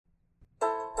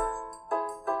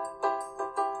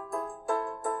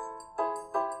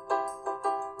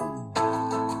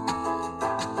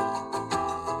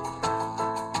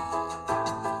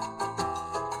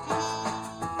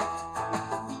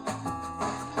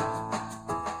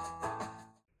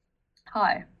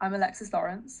Hi, I'm Alexis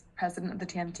Lawrence, president of the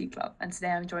TMT Club, and today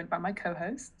I'm joined by my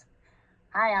co-host.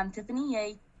 Hi, I'm Tiffany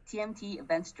Ye, TMT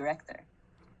Events Director.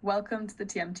 Welcome to the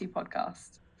TMT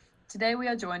podcast. Today we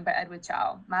are joined by Edward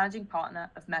Chow, managing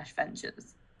partner of Mesh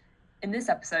Ventures. In this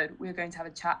episode, we are going to have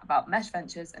a chat about Mesh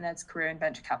Ventures and Ed's career in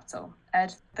venture capital.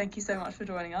 Ed, thank you so much for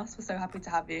joining us. We're so happy to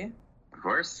have you. Of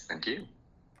course, thank you.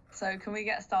 So can we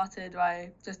get started by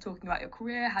just talking about your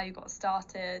career, how you got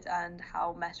started, and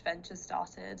how Mesh Ventures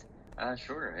started?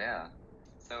 Sure, yeah.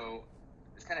 So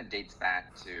this kind of dates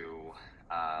back to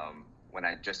when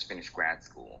I just finished grad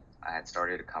school. I had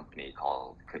started a company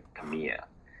called Camilla.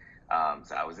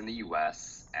 So I was in the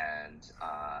US, and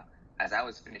as I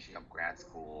was finishing up grad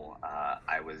school,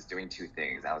 I was doing two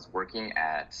things. I was working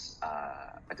at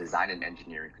a design and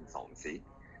engineering consultancy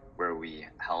where we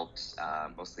helped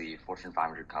mostly Fortune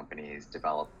 500 companies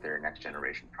develop their next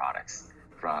generation products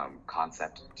from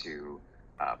concept to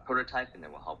prototype, and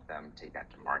then we'll help them take that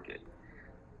to market.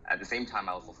 At the same time,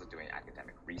 I was also doing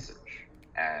academic research,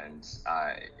 and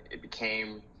it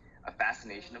became a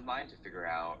fascination of mine to figure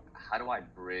out how do I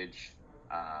bridge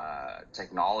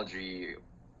technology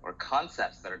or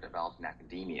concepts that are developed in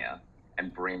academia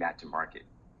and bring that to market,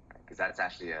 because that's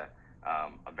actually a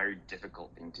very difficult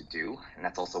thing to do, and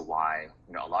that's also why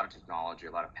a lot of technology,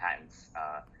 a lot of patents,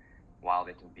 while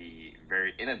they can be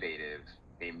very innovative,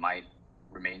 they might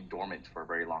remain dormant for a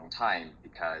very long time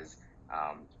because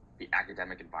the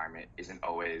academic environment isn't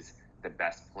always the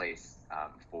best place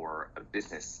for a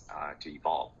business to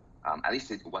evolve. At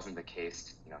least it wasn't the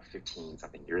case, 15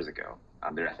 something years ago.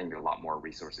 I think there are a lot more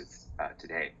resources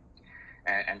today,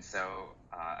 and so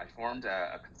I formed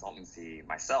a consultancy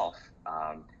myself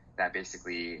that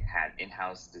basically had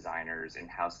in-house designers,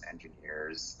 in-house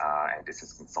engineers, and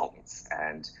business consultants,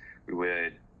 and we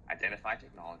would identify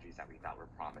technologies that we thought were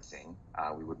promising.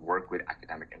 We would work with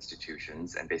academic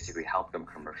institutions and basically help them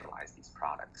commercialize these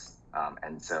products.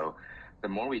 And so the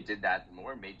more we did that, the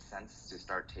more it made sense to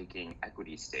start taking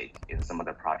equity stake in some of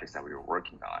the projects that we were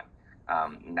working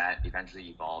on. And that eventually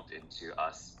evolved into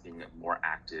us being a more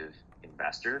active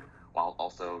investor while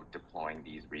also deploying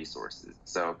these resources.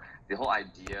 So the whole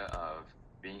idea of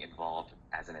being involved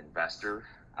as an investor,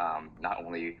 not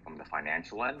only from the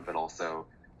financial end, but also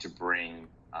to bring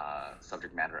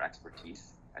subject matter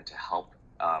expertise and to help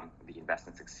the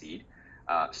investment succeed,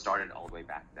 started all the way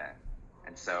back then.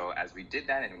 And so as we did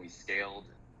that and we scaled,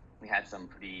 we had some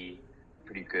pretty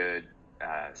good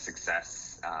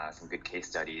success, some good case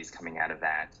studies coming out of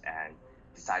that, and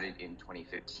decided in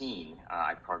 2015,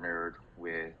 I partnered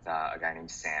with a guy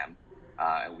named Sam,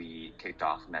 and we kicked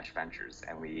off Mesh Ventures,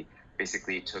 and we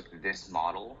basically took this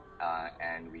model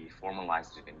and we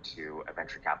formalized it into a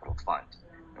venture capital fund,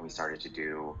 and we started to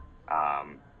do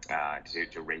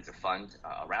to raise a fund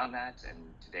around that. And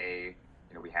today,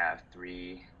 we have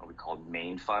three what we call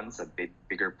main funds,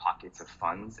 bigger pockets of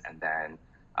funds, and then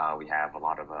we have a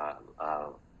lot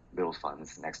of little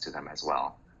funds next to them as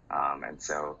well. And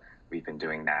so we've been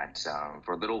doing that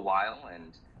for a little while,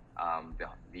 and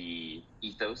the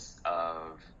ethos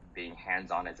of being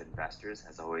hands-on as investors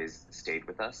has always stayed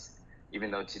with us,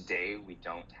 even though today we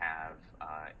don't have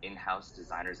in-house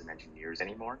designers and engineers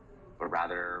anymore, but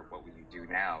rather what we do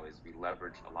now is we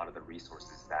leverage a lot of the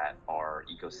resources that our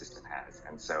ecosystem has.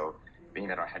 And so being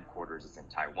that our headquarters is in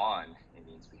Taiwan, it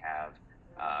means we have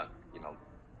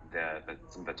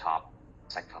some of the top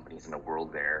tech companies in the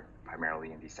world there,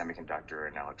 primarily in the semiconductor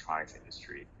and electronics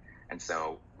industry. And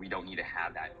so we don't need to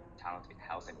have that talent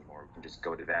in-house anymore. We can just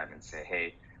go to them and say,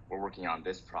 hey, we're working on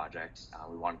this project.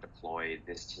 We want to deploy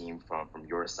this team from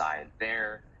your side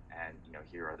there, and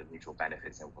here are the mutual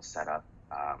benefits, and we'll set up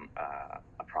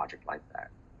a project like that.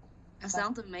 That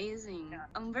sounds amazing. Yeah.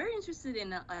 I'm very interested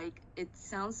in it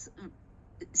sounds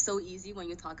so easy when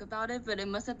you talk about it, but it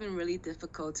must have been really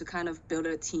difficult to kind of build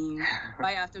a team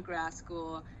right after grad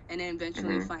school, and then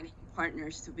eventually finding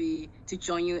partners to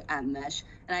join you at Mesh.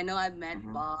 And I know I've met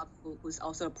Bob, who's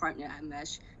also a partner at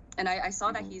Mesh, and I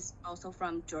saw that he's also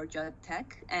from Georgia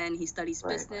Tech, and he studies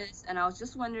business. And I was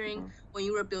just wondering, when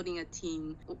you were building a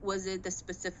team, was it the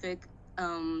specific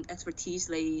expertise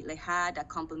they had that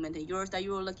complemented yours that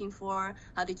you were looking for?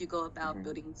 How did you go about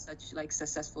building such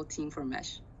successful team for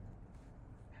Mesh?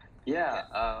 Yeah,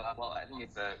 well, I think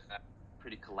it's a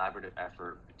pretty collaborative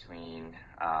effort between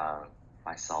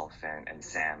myself and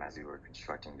Sam as we were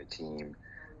constructing the team.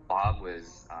 Bob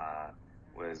was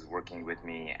working with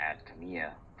me at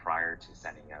Camilla prior to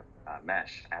setting up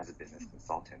Mesh as a business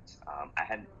consultant. I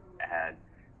had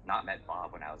not met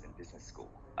Bob when I was in business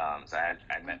school, so I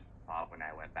met Bob when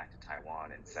I went back to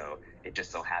Taiwan, and so it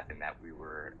just so happened that we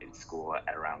were in school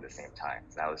at around the same time.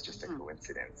 So that was just a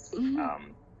coincidence.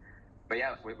 But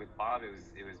yeah, with Bob,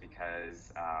 it was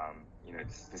because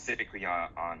specifically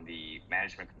on the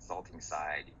management consulting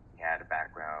side, he had a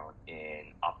background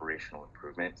in operational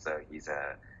improvement. So he's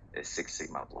a Six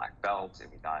Sigma black belt, and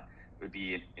we thought it would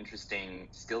be an interesting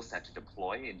skill set to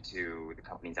deploy into the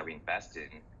companies that we invest in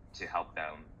to help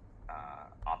them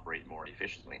operate more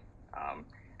efficiently.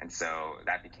 And so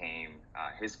that became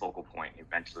his focal point.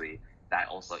 Eventually, that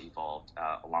also evolved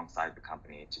alongside the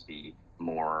company to be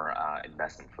more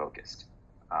investment focused.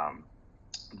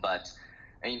 But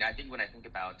I think when I think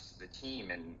about the team,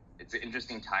 and it's an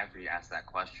interesting time for you to ask that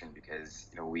question because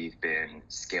we've been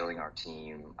scaling our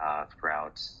team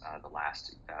throughout the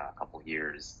last couple of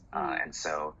years, and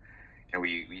so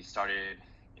we started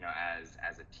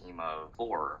as a team of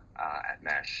 4 at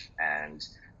Mesh, and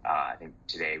I think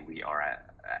today we are at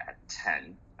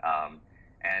 10.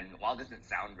 And while it doesn't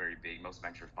sound very big, most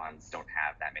venture funds don't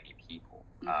have that many people.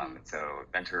 And so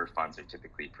venture funds are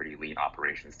typically pretty lean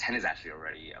operations. 10 is actually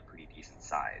already a pretty decent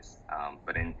size.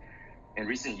 But in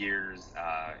recent years,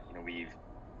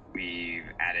 we've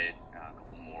added a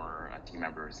couple more team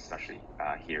members, especially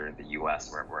here in the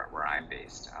U.S. where I'm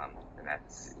based, and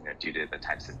that's due to the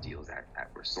types of deals that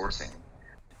we're sourcing.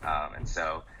 And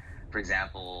so, for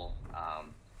example,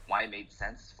 why it made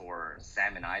sense for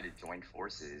Sam and I to join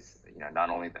forces, not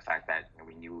only the fact that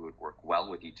we knew we would work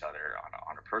well with each other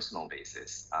on a personal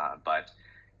basis, but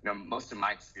most of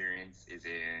my experience is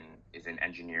in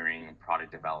engineering and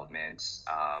product development.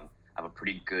 I have a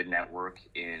pretty good network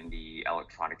in the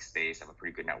electronic space. I have a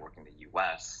pretty good network in the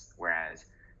U.S. Whereas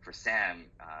for Sam,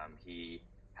 he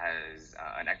has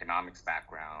an economics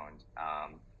background.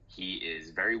 He is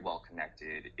very well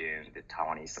connected in the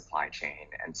Taiwanese supply chain,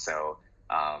 and so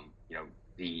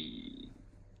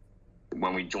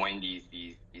when we join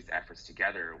these efforts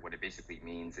together, what it basically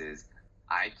means is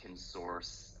I can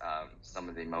source some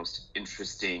of the most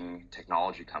interesting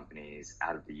technology companies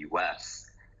out of the U.S.,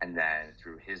 and then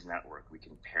through his network, we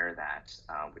can pair that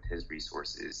with his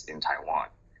resources in Taiwan.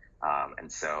 And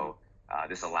so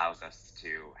this allows us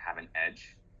to have an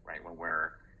edge, right, when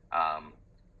we're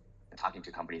talking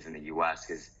to companies in the U.S.,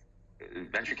 because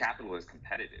venture capital is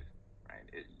competitive,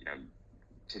 right?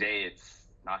 Today, it's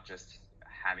not just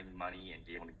having money and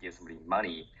being able to give somebody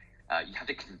money. You have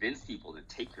to convince people to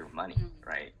take your money,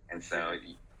 right? And so,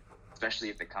 especially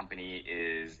if the company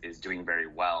is doing very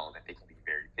well, that they can be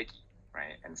very picky,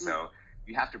 right? And so,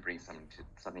 you have to bring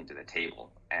something to the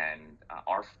table. And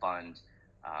our fund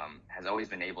has always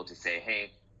been able to say,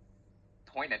 hey,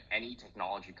 point at any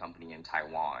technology company in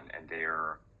Taiwan, and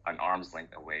they're an arm's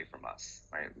length away from us,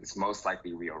 right? It's most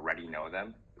likely we already know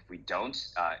them. If we don't,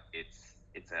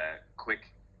 it's a quick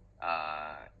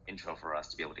intro for us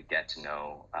to be able to get to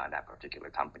know that particular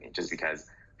company, just because,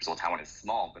 first of all, Taiwan is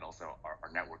small, but also our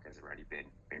network has already been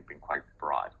quite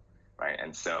broad, right?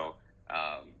 And so,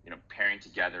 pairing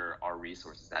together our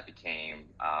resources, that became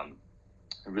a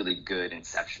really good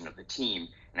inception of the team.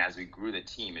 And as we grew the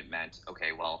team, it meant,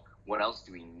 okay, well, what else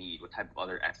do we need? What type of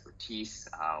other expertise?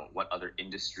 What other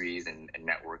industries and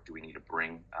network do we need to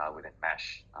bring within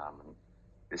Mesh?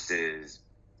 This is,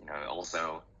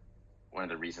 also one of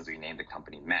the reasons we named the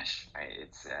company Mesh. Right?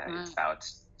 It's about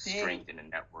strength in a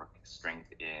network,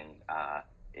 strength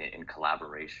in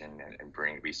collaboration, and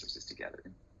bringing resources together.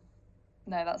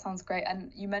 No, that sounds great.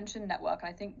 And you mentioned network, and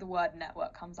I think the word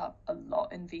network comes up a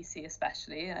lot in VC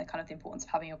especially, and kind of the importance of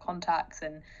having your contacts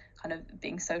and kind of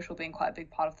being social being quite a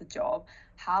big part of the job.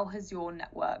 How has your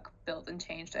network built and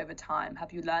changed over time?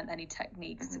 Have you learned any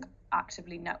techniques to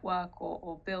actively network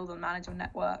or build and manage your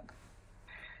network?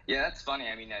 Yeah, that's funny.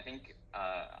 I mean, I think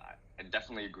I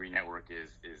definitely agree network is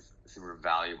super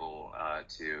valuable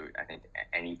to, I think,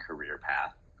 any career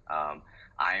path.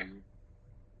 I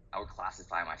would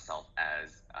classify myself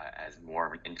as more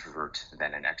of an introvert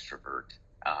than an extrovert.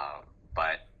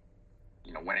 But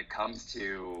when it comes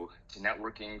to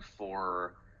networking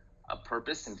for a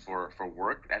purpose and for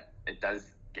work, that it does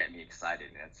get me excited.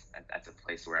 And that's a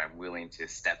place where I'm willing to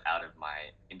step out of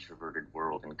my introverted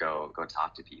world and go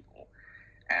talk to people.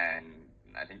 And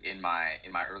I think in my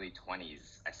early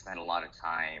 20s, I spent a lot of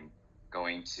time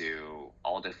going to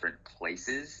all different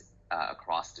places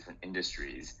across different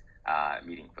industries,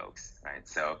 meeting folks, right?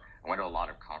 So I went to a lot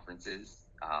of conferences,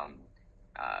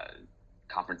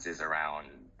 conferences around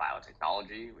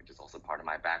biotechnology, which is also part of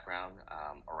my background,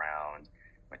 around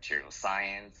material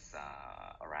science,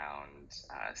 around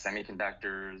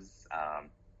semiconductors,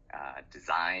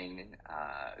 design,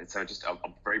 and so just a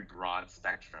very broad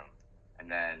spectrum. And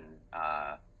then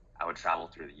I would travel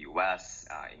through the U.S.,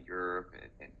 in Europe,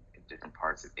 in different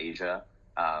parts of Asia,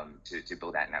 to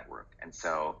build that network. And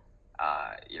so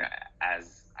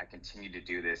as I continue to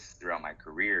do this throughout my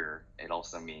career, it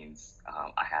also means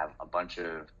I have a bunch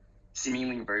of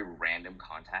seemingly very random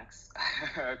contacts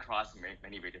across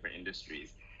many very different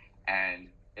industries. And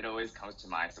it always comes to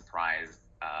my surprise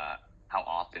how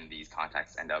often these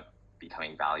contacts end up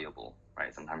becoming valuable,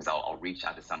 right? Sometimes I'll reach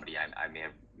out to somebody I may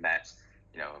have met,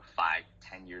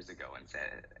 5-10 years ago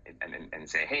and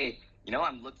say, hey,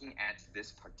 I'm looking at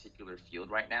this particular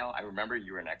field right now. I remember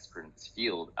you're an expert in this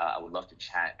field. I would love to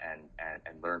chat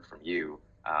and learn from you.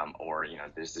 Or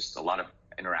there's just a lot of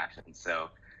interaction. So,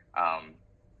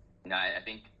 I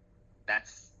think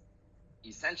that's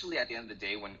essentially at the end of the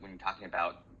day when you're talking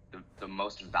about the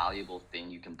most valuable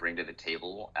thing you can bring to the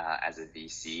table as a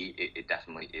VC, it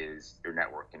definitely is your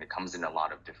network, and it comes in a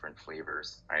lot of different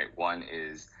flavors, right? One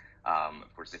is,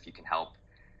 of course, if you can help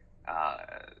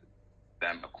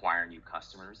them acquire new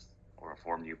customers or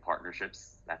form new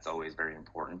partnerships, that's always very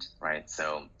important, right?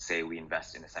 So say we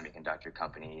invest in a semiconductor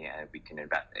company and we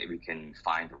can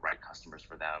find the right customers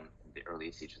for them in the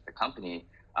early stages of the company,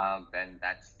 then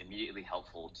that's immediately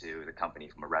helpful to the company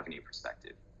from a revenue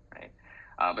perspective, right?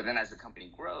 But then as the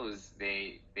company grows,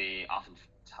 they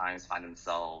oftentimes find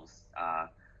themselves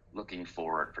looking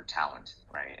for talent,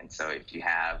 right? And so if you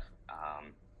have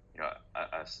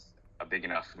a big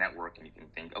enough network and you can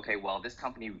think, okay, well, this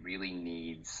company really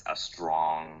needs a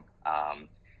strong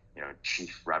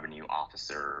chief revenue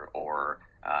officer, or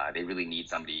they really need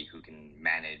somebody who can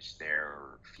manage their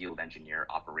field engineer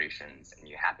operations, and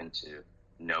you happen to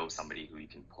know somebody who you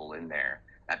can pull in there,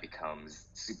 that becomes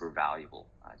super valuable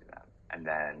to them. And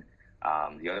then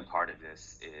the other part of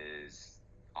this is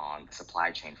on the supply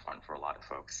chain front for a lot of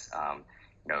folks.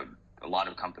 A lot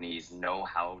of companies know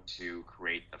how to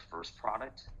create the first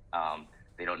product.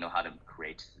 They don't know how to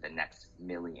create the next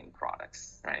million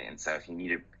products, right? And so if you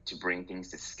need to bring things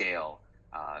to scale,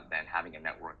 then having a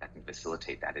network that can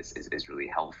facilitate that is really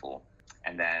helpful.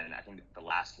 And then I think the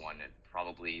last one, and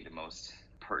probably the most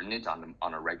pertinent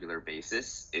on a regular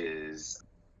basis, is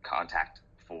contact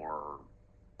for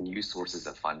new sources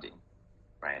of funding,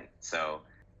 right? So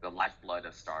the lifeblood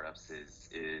of startups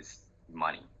is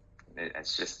money.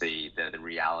 It's just the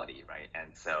reality, right?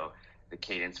 And so the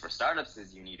cadence for startups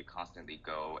is you need to constantly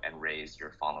go and raise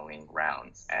your following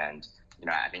rounds. And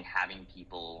I think having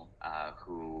people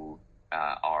who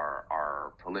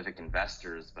are prolific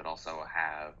investors, but also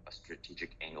have a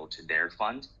strategic angle to their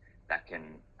fund that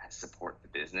can support the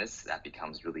business, that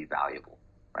becomes really valuable,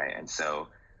 right? And so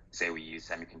say we use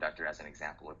semiconductor as an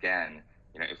example again,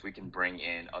 if we can bring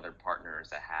in other partners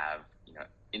that have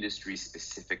industry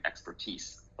specific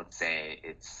expertise, let's say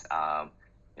it's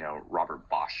Robert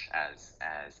Bosch as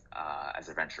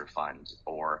a venture fund,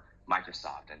 or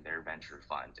Microsoft and their venture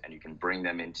fund, and you can bring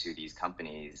them into these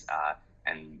companies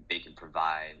and they can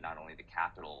provide not only the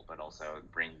capital but also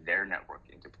bring their network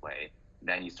into play,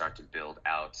 then you start to build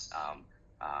out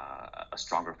a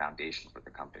stronger foundation for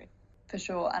the company. For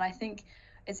sure. And I think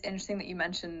it's interesting that you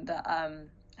mentioned that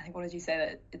I think, what did you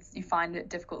say, that you find it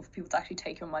difficult for people to actually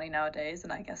take your money nowadays,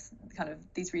 and I guess kind of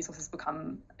these resources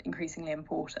become increasingly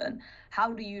important.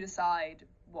 How do you decide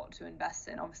what to invest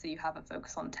in? Obviously you have a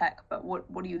focus on tech, but what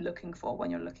are you looking for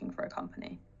when you're looking for a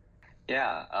company?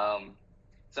 Yeah,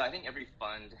 so I think every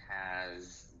fund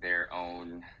has their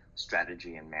own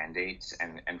strategy and mandate,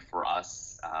 and for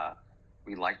us,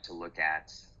 we like to look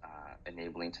at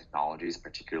enabling technologies,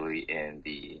 particularly in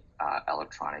the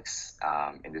electronics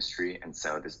industry. And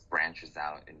so this branches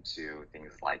out into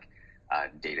things like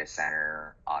data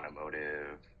center,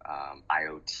 automotive,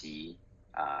 IoT.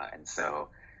 And so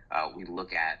we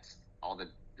look at all the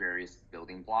various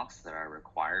building blocks that are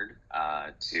required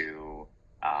to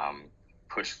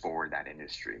push forward that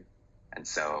industry. And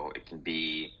so it can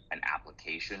be an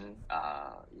application,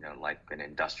 like an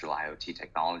industrial IoT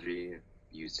technology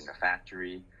used in a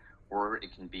factory, or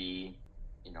it can be,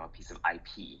 a piece of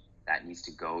IP that needs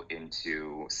to go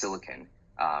into silicon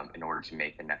in order to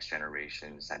make the next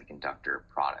generation semiconductor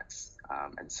products.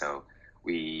 And so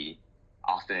we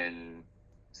often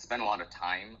spend a lot of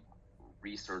time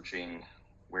researching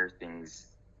where things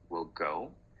will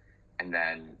go, and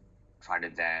then try to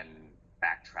then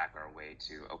backtrack our way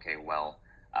to, okay, well,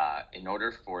 in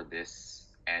order for this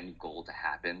end goal to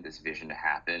happen, this vision to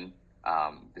happen,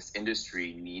 this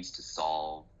industry needs to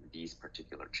solve these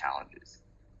particular challenges.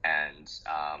 And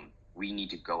we need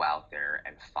to go out there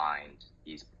and find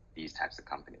these types of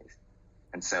companies.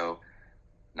 And so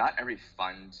not every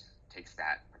fund takes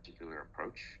that particular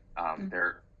approach.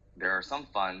 There are some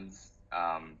funds,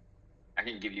 I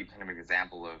can give you kind of an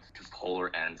example of two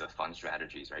polar ends of fund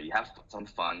strategies, right? You have some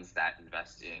funds that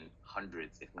invest in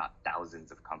hundreds, if not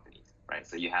thousands of companies, right?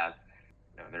 So you have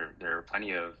there are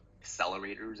plenty of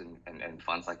accelerators and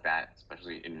funds like that,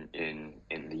 especially in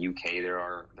the UK. There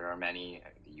are many.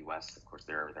 In the US, of course,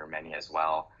 there are many as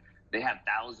well. They have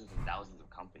thousands and thousands of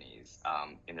companies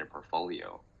in their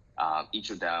portfolio. Each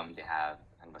of them, they have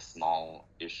kind of a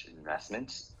small-ish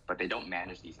investment, but they don't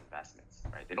manage these investments,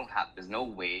 right? There's no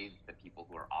way that people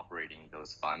who are operating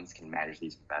those funds can manage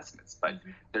these investments. But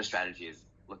their strategy is,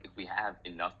 look, if we have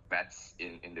enough bets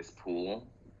in this pool,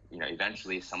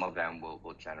 eventually some of them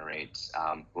will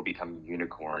become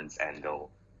unicorns, and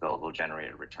they'll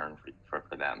generate a return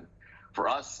for them. For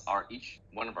us, each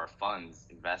one of our funds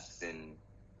invests in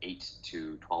 8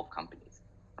 to 12 companies,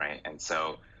 right? And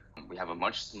so we have a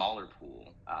much smaller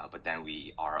pool, but then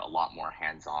we are a lot more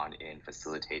hands-on in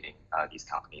facilitating these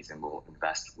companies, and we'll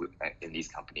invest in these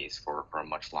companies for a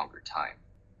much longer time.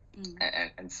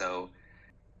 And so,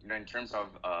 in terms of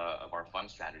our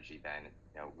fund strategy, then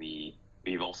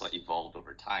we've also evolved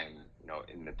over time.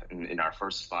 In our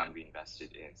first fund, we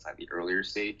invested in slightly earlier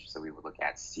stage, so we would look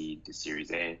at seed to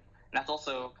Series A, and that's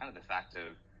also kind of the fact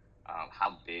of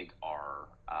how big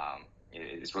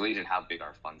it's related to how big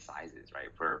our fund size is, right?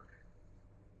 For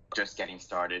just getting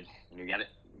started,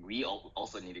 we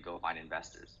also need to go find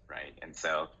investors, right? And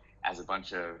so as a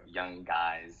bunch of young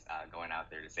guys going out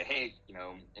there to say, hey,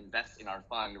 invest in our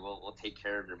fund, we'll take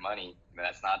care of your money,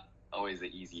 that's not always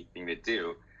the easy thing to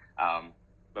do.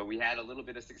 But we had a little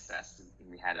bit of success.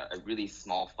 We had a really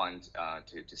small fund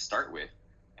to start with.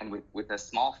 And with a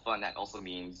small fund, that also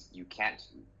means you can't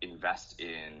invest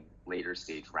in later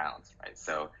stage rounds, right?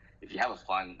 So if you have a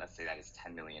fund, let's say that is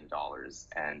 $10 million,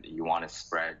 and you want to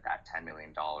spread that $10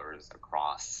 million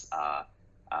across,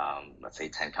 let's say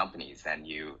 10 companies, then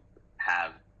you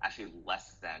have actually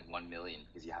less than 1 million,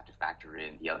 because you have to factor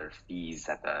in the other fees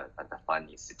that the fund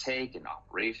needs to take, and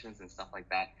operations and stuff like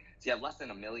that. So you have less than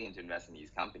 1 million to invest in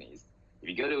these companies. If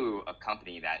you go to a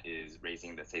company that is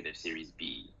raising, let's say, their Series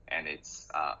B, and it's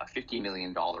a $50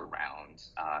 million round,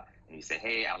 and you say,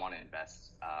 hey, I want to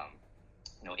invest,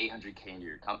 $800K into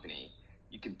your company,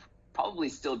 you can probably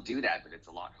still do that, but it's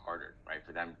a lot harder, right,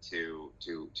 for them to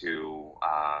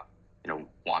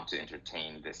want to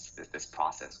entertain this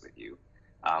process with you.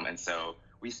 And so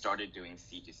we started doing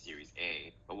C to Series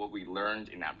A, but what we learned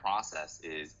in that process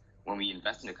is when we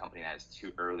invest in a company that is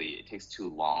too early, it takes too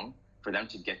long for them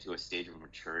to get to a stage of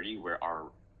maturity where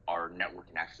our network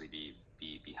can actually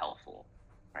be helpful,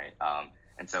 right?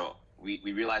 And so we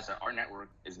realized that our network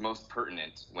is most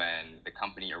pertinent when the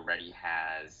company already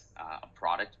has a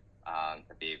product,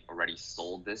 that they've already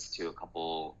sold this to a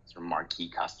couple sort of marquee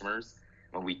customers.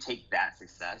 When we take that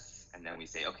success and then we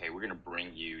say, okay, we're going to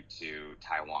bring you to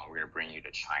Taiwan, we're going to bring you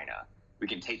to China, we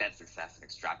can take that success and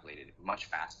extrapolate it much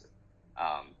faster.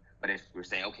 But if we're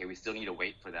saying, okay, we still need to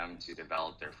wait for them to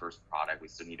develop their first product, we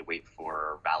still need to wait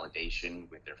for validation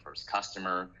with their first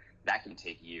customer, that can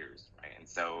take years, right? And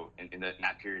so in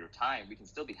that period of time, we can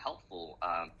still be helpful,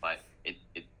 but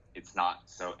it's not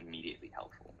so immediately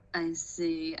helpful. I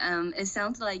see. It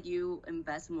sounds like you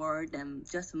invest more than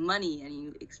just money, and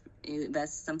you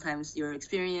invest sometimes your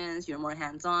experience, you're more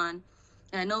hands-on.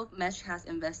 And I know Mesh has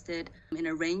invested in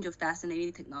a range of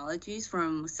fascinating technologies,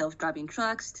 from self-driving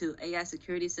trucks to AI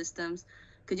security systems.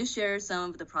 Could you share some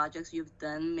of the projects you've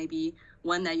done, maybe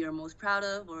one that you're most proud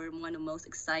of, or one of the most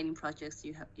exciting projects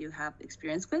you have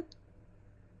experience with?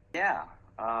 Yeah.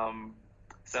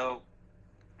 So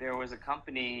there was a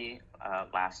company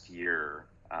last year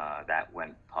that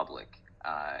went public,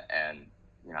 and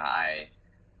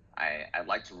I'd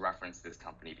like to reference this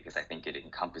company because I think it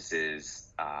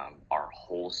encompasses our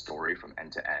whole story from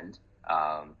end to end.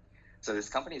 So this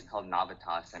company is called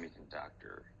Navitas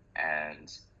Semiconductor,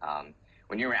 and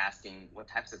when you were asking what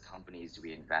types of companies do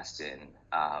we invest in,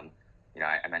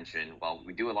 I mentioned, well,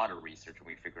 we do a lot of research and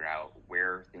we figure out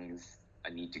where things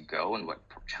need to go and what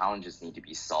challenges need to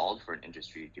be solved for an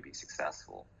industry to be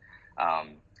successful.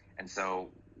 And so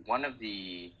one of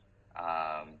the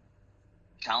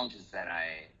challenges that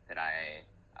I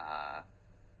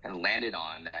kind of landed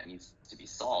on that needs to be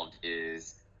solved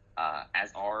is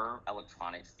as our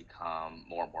electronics become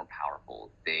more and more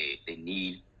powerful, they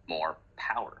need more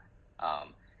power.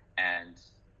 And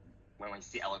when we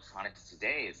see electronics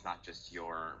today, it's not just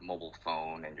your mobile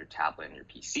phone and your tablet and your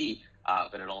PC,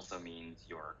 but it also means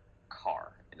your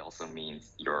car. It also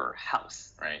means your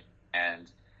house, right?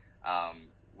 And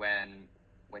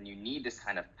when you need this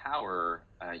kind of power,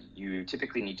 you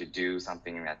typically need to do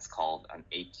something that's called an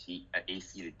AC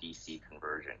to DC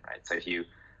conversion, right? So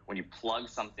when you plug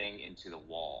something into the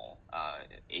wall,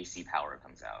 AC power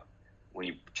comes out. When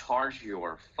you charge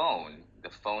your phone, the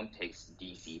phone takes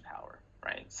DC power,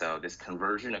 right? So this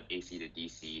conversion of AC to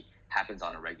DC happens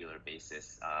on a regular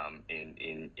basis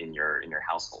in your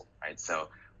household, right? So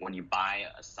when you buy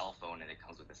a cell phone and it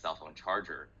comes with a cell phone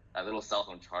charger, that little cell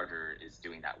phone charger is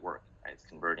doing that work, right? It's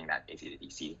converting that AC to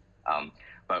DC.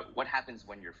 But what happens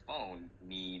when your phone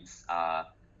needs a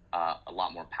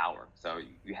lot more power? So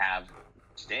you have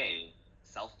today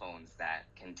cell phones that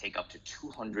can take up to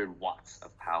 200 watts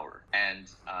of power. And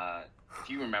if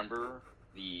you remember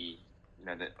the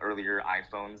earlier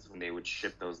iPhones, when they would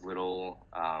ship those little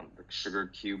sugar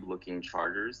cube looking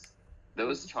chargers,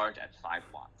 those charge at 5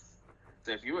 watts.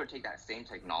 So if you were to take that same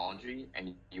technology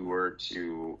and you were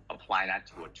to apply that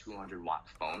to a 200 watt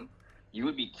phone, you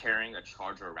would be carrying a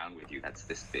charger around with you that's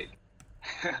this big,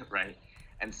 right?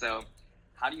 And so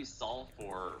how do you solve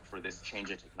for this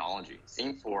change in technology?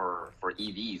 Same for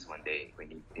EVs when they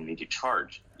need to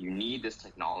charge. You need this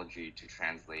technology to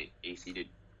translate AC to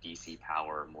DC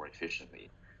power more efficiently.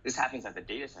 This happens at the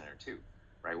data center too,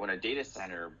 right? When a data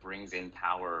center brings in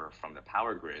power from the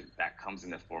power grid, that comes in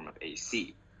the form of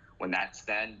AC. When that's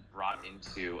then brought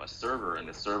into a server and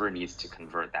the server needs to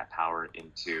convert that power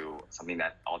into something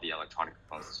that all the electronic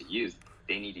components to use,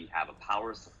 they need to have a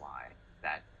power supply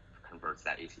that converts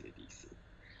that AC to DC.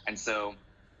 And so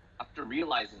after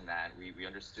realizing that, we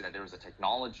understood that there was a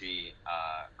technology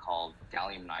called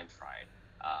gallium nitride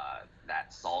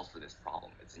that solves for this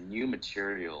problem. It's a new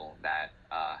material that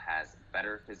has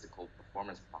better physical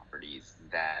performance properties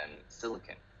than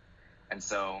silicon. And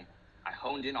so I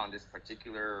honed in on this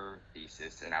particular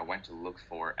thesis, and I went to look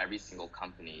for every single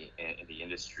company in the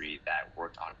industry that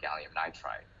worked on gallium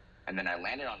nitride. And then I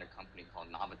landed on a company called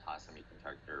Navitas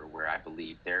Semiconductor, where I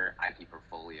believe their IP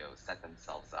portfolio set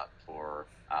themselves up for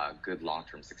good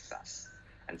long-term success.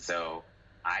 And so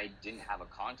I didn't have a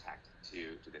contact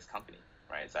to this company,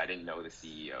 right? So I didn't know the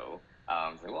CEO.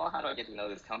 I was like, well, how do I get to know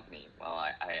this company? Well,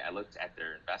 I looked at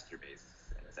their investor base,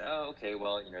 and I said, oh, okay,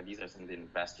 well, these are some of the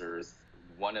investors.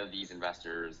 One of these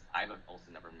investors I've also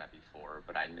never met before,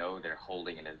 but I know they're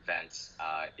holding an event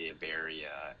in Bay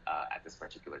Area at this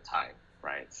particular time,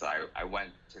 right? So I went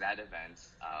to that event,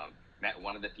 met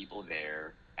one of the people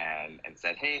there, and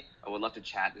said, hey, I would love to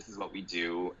chat. This is what we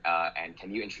do, and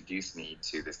can you introduce me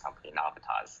to this company,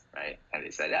 Navitas, right? And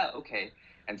they said, yeah, okay.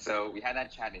 And so we had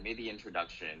that chat, they made the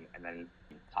introduction, and then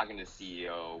talking to the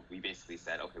CEO, we basically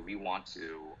said, okay, we want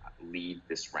to lead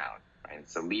this round, right? And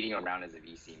so leading a round as a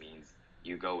VC means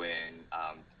you go in,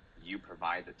 you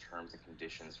provide the terms and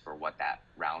conditions for what that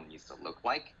round needs to look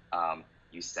like.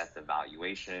 You set the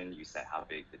valuation, you set how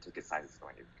big the ticket size is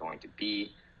going to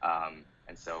be.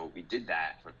 And so we did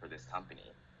that for this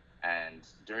company. And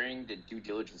during the due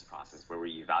diligence process where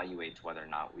we evaluate whether or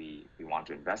not we want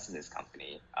to invest in this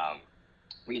company,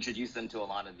 we introduced them to a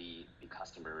lot of the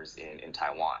customers in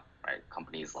Taiwan, right?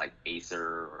 Companies like Acer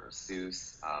or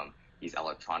ASUS, these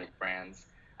electronic brands,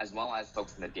 as well as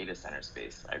folks in the data center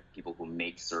space, right? People who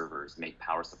make servers, make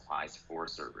power supplies for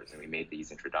servers, and we made these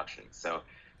introductions. So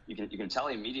you can tell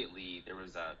immediately there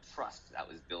was a trust that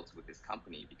was built with this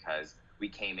company because we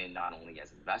came in not only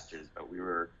as investors, but we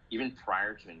were, even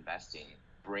prior to investing,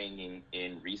 bringing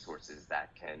in resources that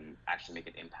can actually make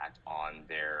an impact on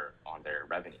their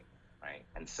revenue, right?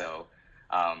 And so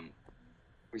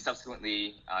we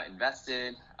subsequently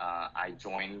invested. I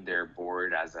joined their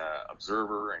board as an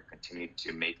observer and continued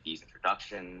to make these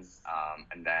introductions.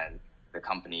 And then the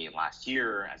company last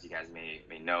year, as you guys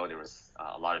may know, there was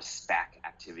a lot of SPAC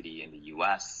activity in the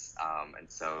US.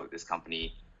 And so this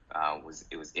company was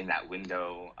in that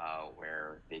window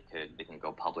where they can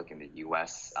go public in the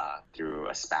US through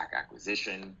a SPAC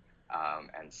acquisition.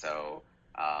 And so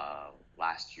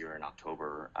last year in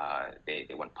October, they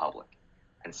went public.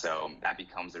 And so that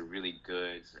becomes a really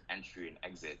good sort of entry and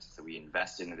exit. So we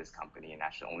invested into this company, and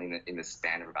actually only in the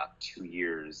span of about 2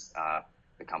 years,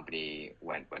 the company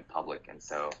went public. And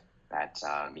so that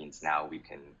means now we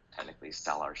can technically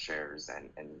sell our shares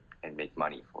and make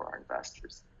money for our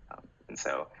investors. And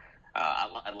so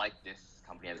I like this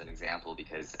company as an example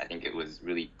because I think it was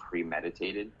really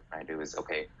premeditated, right? It was,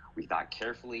 okay, we thought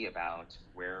carefully about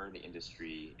where the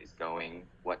industry is going,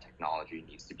 what technology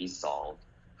needs to be solved,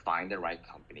 find the right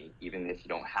company. Even if you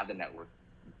don't have the network,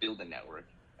 build a network,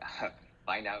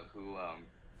 find out who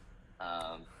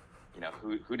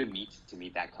to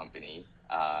meet that company,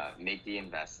 make the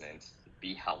investment,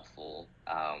 be helpful,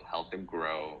 help them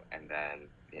grow, and then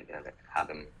have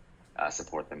them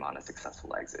support them on a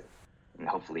successful exit, and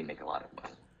hopefully make a lot of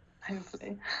money.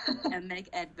 Hopefully. And make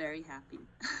Ed very happy.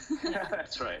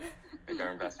 That's right. Make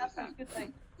our investors happy. That's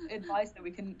good advice that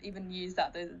we can even use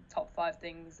the top 5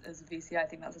 things as a VC. I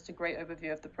think that's such a great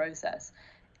overview of the process.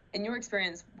 In your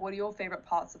experience, what are your favorite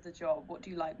parts of the job? What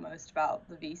do you like most about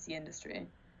the VC industry?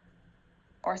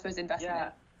 or I suppose investment Yeah.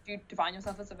 in? Do you define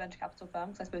yourself as a venture capital firm?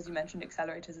 Because I suppose you mentioned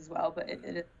accelerators as well, but it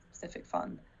is a specific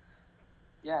fund.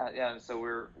 Yeah. So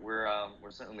we're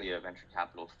certainly a venture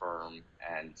capital firm,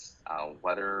 and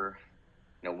whether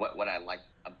what I like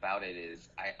about it is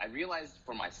I realized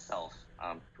for myself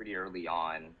pretty early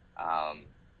on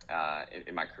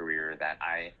in my career that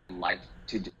I like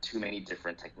too many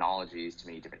different technologies, too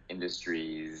many different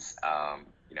industries.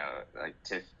 Like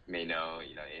Tiff may know,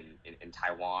 in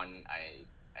Taiwan,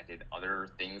 I did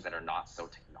other things that are not so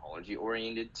technology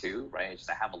oriented too, right?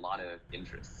 I have a lot of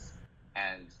interests,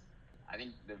 and I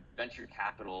think the venture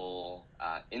capital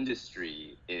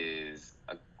industry is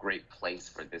a great place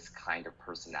for this kind of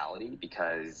personality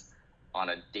because on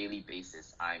a daily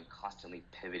basis, I'm constantly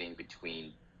pivoting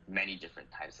between many different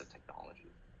types of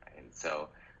technology. Right? And so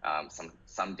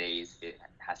some days it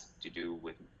has to do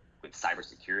with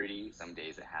cybersecurity. Some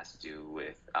days it has to do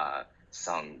with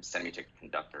some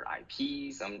semiconductor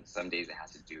IP. Some days it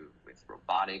has to do with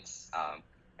robotics.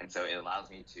 And so it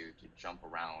allows me to jump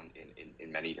around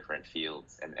in many different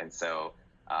fields. And so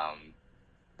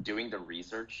doing the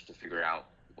research to figure out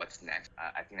what's next,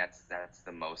 I think that's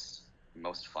the most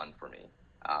fun for me.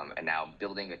 And now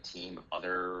building a team of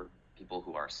other people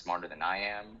who are smarter than I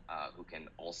am, who can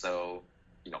also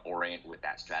orient with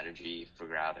that strategy,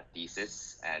 figure out a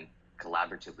thesis, and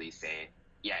collaboratively say,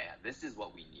 yeah, this is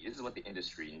what we need. This is what the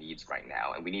industry needs right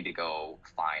now, and we need to go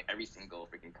find every single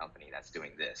freaking company that's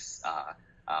doing this.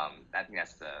 I think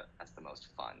that's the most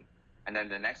fun. And then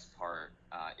the next part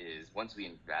is once we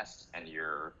invest and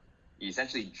you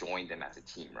essentially join them as a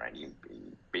team, right? You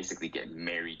basically get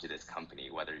married to this company,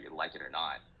 whether you like it or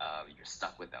not. You're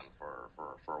stuck with them for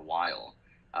a while.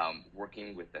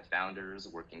 Working with the founders,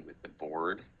 working with the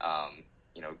board,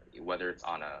 whether it's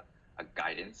on a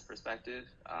guidance perspective,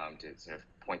 to sort of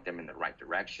point them in the right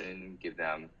direction, give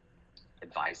them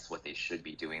advice, what they should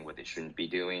be doing, what they shouldn't be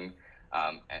doing.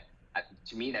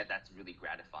 To me, that's really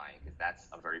gratifying because that's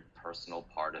a very personal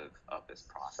part of this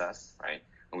process, right?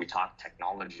 When we talk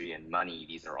technology and money,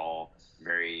 these are all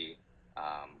very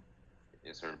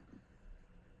sort of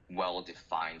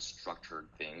well-defined, structured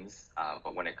things.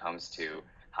 But when it comes to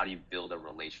how do you build a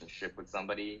relationship with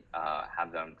somebody,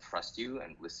 have them trust you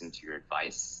and listen to your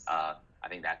advice, I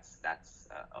think that's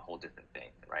a whole different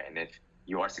thing, right? And if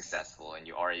you are successful and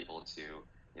you are able to,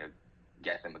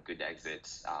 get them a good exit,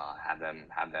 have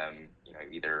them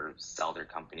either sell their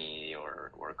company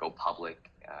or go public,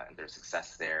 and their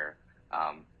success there.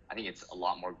 I think it's a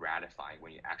lot more gratifying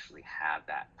when you actually have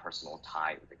that personal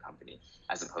tie with the company,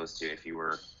 as opposed to if you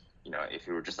were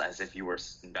just as if you were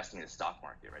investing in the stock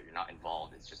market, right? You're not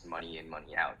involved. It's just money in,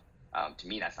 money out. To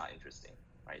me, that's not interesting,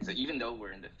 right? So even though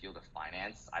we're in the field of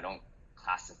finance, I don't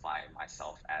classify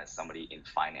myself as somebody in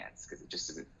finance because it just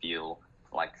doesn't feel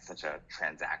like such a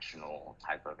transactional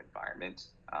type of environment.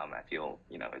 I feel,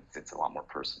 it's a lot more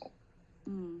personal.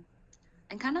 And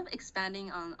kind of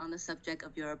expanding on the subject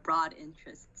of your broad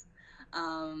interests.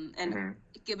 And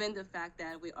given the fact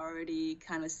that we already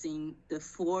kind of seen the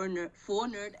four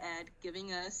nerd ad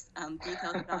giving us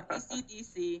details about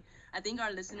AC/DC, I think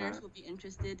our listeners will be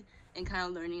interested in kind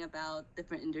of learning about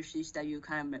different industries that you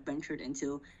kind of ventured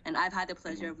into. And I've had the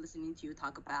pleasure of listening to you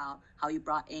talk about how you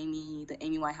brought the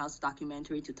Amy Winehouse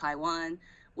documentary to Taiwan.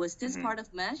 Was this part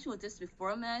of Mesh? Was this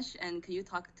before Mesh? And could you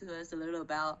talk to us a little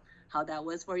about how that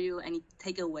was for you? Any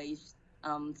takeaways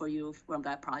for you from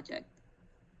that project?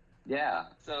 Yeah,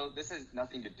 so this has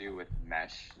nothing to do with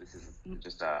Mesh. This is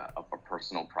just a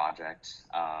personal project.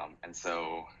 And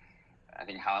so I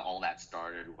think how all that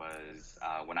started was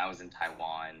when I was in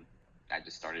Taiwan, I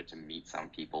just started to meet some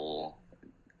people,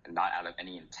 not out of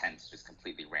any intent, just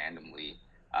completely randomly.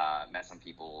 Met some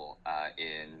people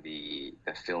in the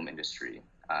film industry,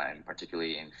 and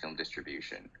particularly in film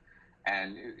distribution.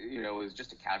 And it was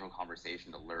just a casual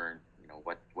conversation to learn,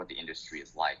 what the industry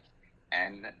is like.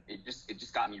 And it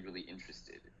just got me really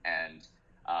interested. And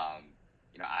I'm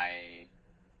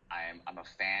a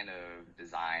fan of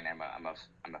design. I'm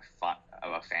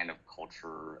a fan of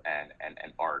culture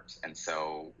and art. And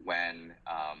so when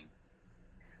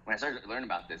I started to learn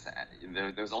about this,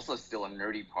 there was also still a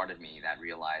nerdy part of me that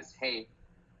realized, hey,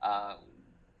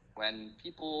 when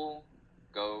people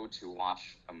go to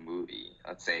watch a movie,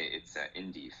 let's say it's an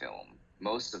indie film,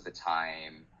 most of the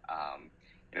time,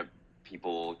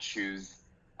 people choose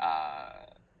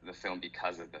the film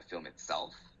because of the film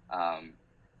itself.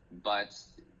 But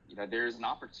there's an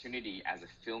opportunity as a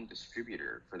film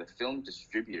distributor for the film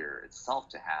distributor itself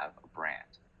to have a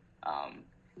brand.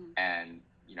 And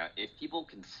if people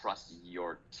can trust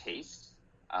your taste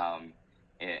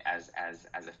as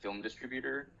a film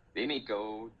distributor, they may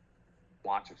go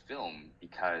watch a film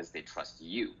because they trust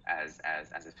you as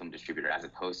a film distributor, as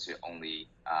opposed to only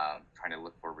trying to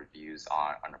look for reviews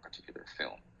on a particular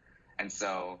film. And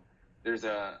so there's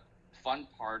a fun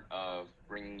part of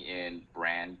bringing in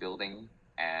brand building,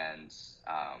 and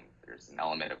there's an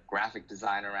element of graphic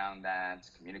design around that,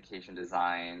 communication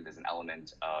design. There's an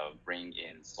element of bringing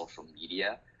in social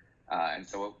media. And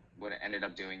so what I ended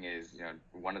up doing is,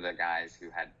 one of the guys who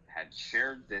had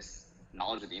shared this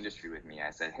knowledge of the industry with me,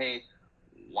 I said, hey,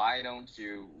 why don't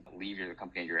you leave the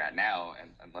company you're at now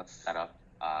and let's set up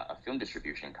a film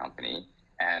distribution company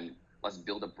and let's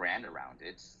build a brand around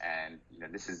it. And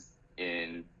this is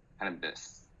in kind of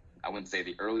this, I wouldn't say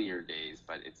the earlier days,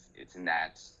 but it's in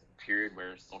that period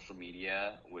where social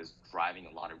media was driving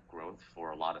a lot of growth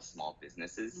for a lot of small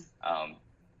businesses.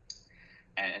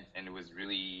 And it was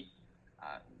really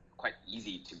quite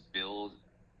easy to build,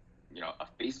 a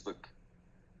Facebook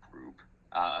group,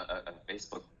 a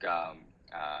Facebook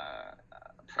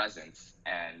presence,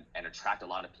 and attract a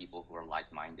lot of people who are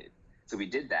like-minded. So we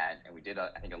did that, and we did,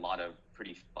 I think, a lot of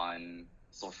pretty fun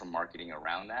social marketing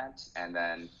around that, and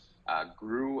then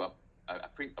grew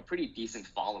a pretty decent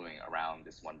following around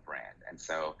this one brand. And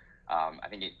so I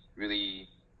think it really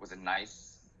was a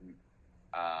nice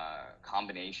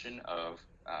combination of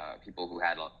people who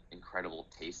had incredible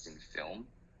taste in film,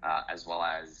 as well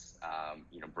as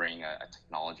bring a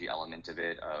technology element of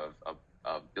it,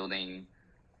 of building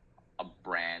a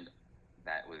brand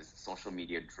that was social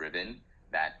media driven,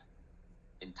 that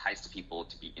enticed people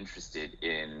to be interested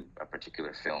in a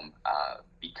particular film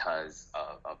because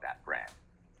of that brand.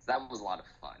 So that was a lot of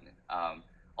fun.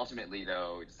 Ultimately,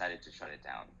 though, we decided to shut it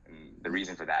down. And the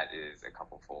reason for that is a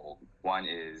couple-fold. One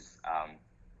is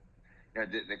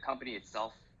the company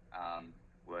itself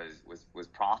was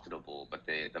profitable, but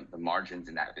the margins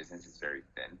in that business is very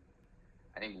thin.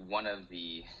 I think one of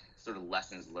the sort of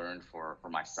lessons learned for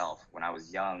myself when I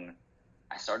was young,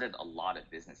 I started a lot of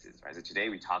businesses, right? So today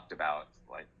we talked about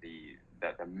like the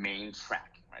main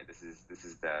track, right? This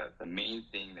is the main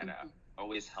thing that I've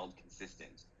always held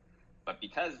consistent. But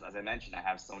because, as I mentioned, I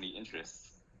have so many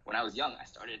interests, when I was young, I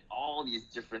started all these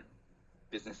different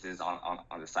businesses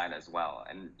on the side as well.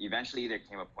 And eventually there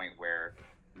came a point where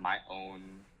my own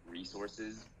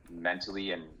resources,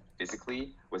 mentally and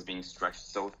physically, was being stretched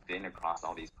so thin across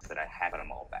all these that I had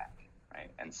them all back, right?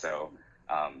 And so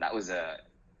that was I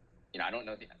don't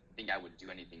think I would do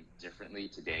anything differently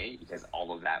today, because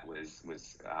all of that was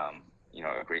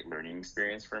a great learning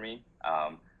experience for me.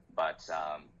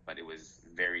 But it was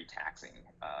very taxing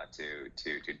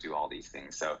to do all these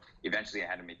things. So eventually I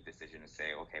had to make the decision to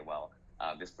say, okay, well,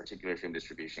 this particular film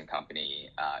distribution company,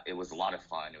 it was a lot of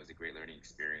fun. It was a great learning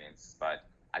experience, but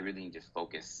I really need to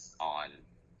focus on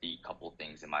the couple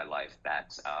things in my life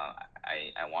that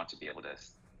I want to be able to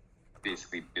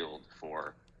basically build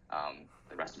for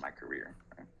the rest of my career.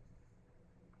 Right?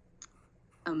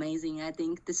 Amazing. I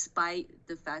think despite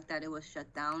the fact that it was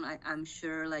shut down, I'm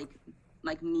sure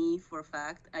like me for a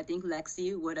fact, I think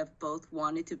Lexi would have both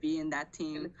wanted to be in that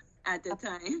team at the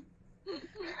time.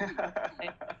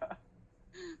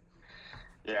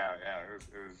 Yeah,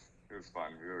 it was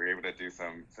fun. We were able to do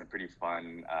some pretty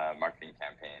fun marketing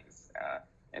campaigns,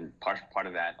 and part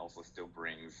of that also still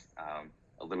brings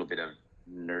a little bit of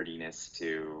nerdiness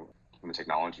to the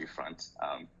technology front.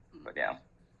 But yeah.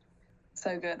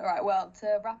 So good. All right. Well,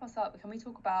 to wrap us up, can we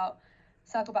circle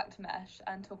back to Mesh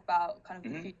and talk about kind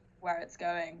of the future, where it's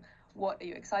going? What are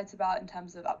you excited about in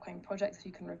terms of upcoming projects? If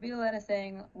you can reveal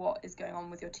anything, what is going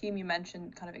on with your team? You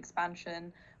mentioned kind of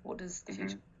expansion. What does the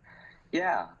future?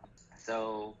 Yeah.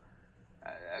 So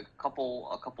a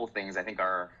couple things I think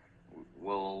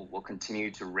we'll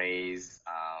continue to raise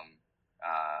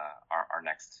our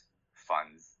next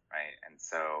funds, right? And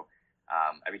so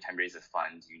every time you raise a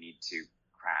fund, you need to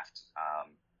craft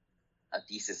a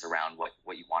thesis around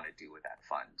what you want to do with that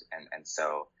fund. And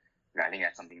so I think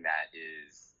that's something that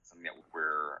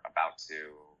we're about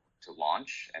to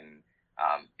launch, and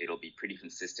it'll be pretty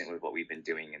consistent with what we've been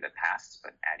doing in the past,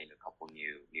 but adding a couple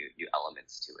new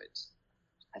elements to it.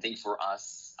 I think for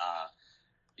us,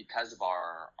 because of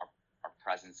our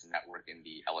presence and network in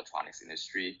the electronics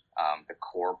industry, the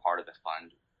core part of the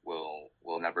fund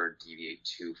will never deviate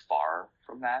too far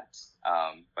from that.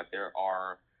 But there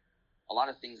are a lot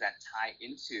of things that tie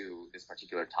into this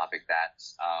particular topic that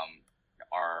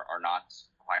are not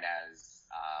quite as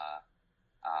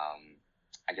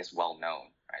I guess well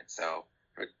known, right? So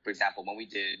for example, when we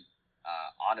did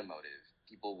automotive,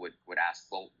 people would ask,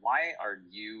 well, why are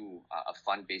you a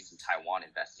fund based in Taiwan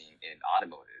investing in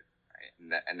automotive,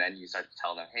 right? And then you start to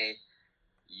tell them, hey,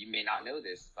 you may not know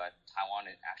this, but Taiwan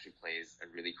actually plays a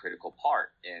really critical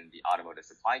part in the automotive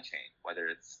supply chain, whether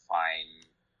it's supplying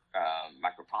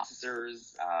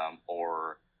microprocessors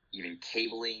or even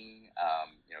cabling,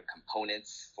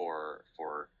 components for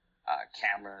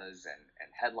cameras and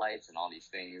headlights and all these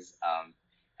things.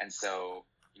 And so,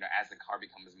 as the car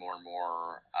becomes more and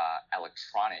more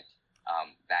electronic,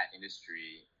 that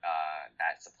industry,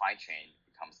 that supply chain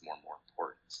becomes more and more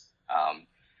important.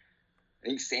 I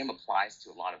think same applies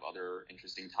to a lot of other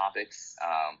interesting topics.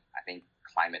 I think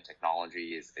climate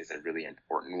technology is a really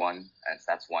important one, and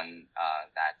that's one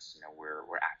that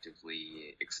we're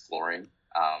actively exploring.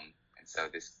 And so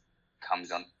this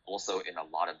comes on also in a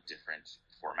lot of different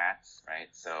formats, right?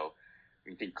 So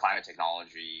we think climate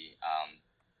technology,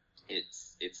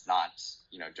 it's not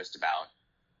just about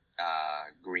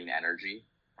green energy,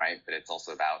 right? But it's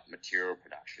also about material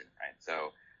production, right?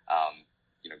 So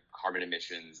carbon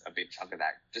emissions, a big chunk of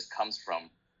that just comes from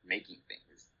making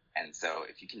things. And so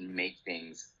if you can make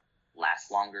things last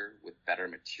longer with better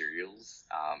materials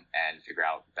and figure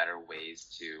out better ways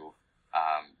to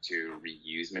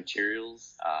reuse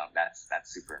materials, that's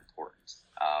super important.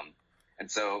 And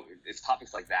so it's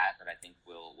topics like that I think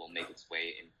will make its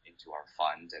way into our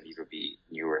fund, and these will be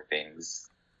newer things.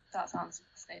 That sounds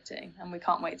fascinating, and we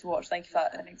can't wait to watch. Thank you for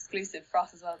an exclusive for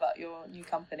us as well about your new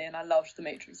company, and I loved the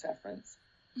Matrix reference.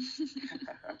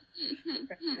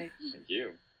 Thank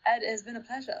you. Ed, it has been a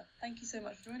pleasure. Thank you so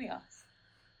much for joining us.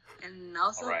 And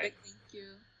also a big thank you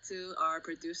to our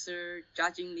producer,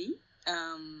 Jia-Jing Lee,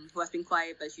 who has been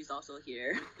quiet, but she's also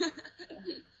here.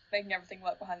 Making everything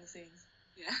work behind the scenes.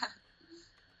 Yeah.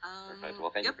 Perfect.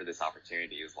 Well, thank you for this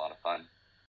opportunity. It was a lot of fun.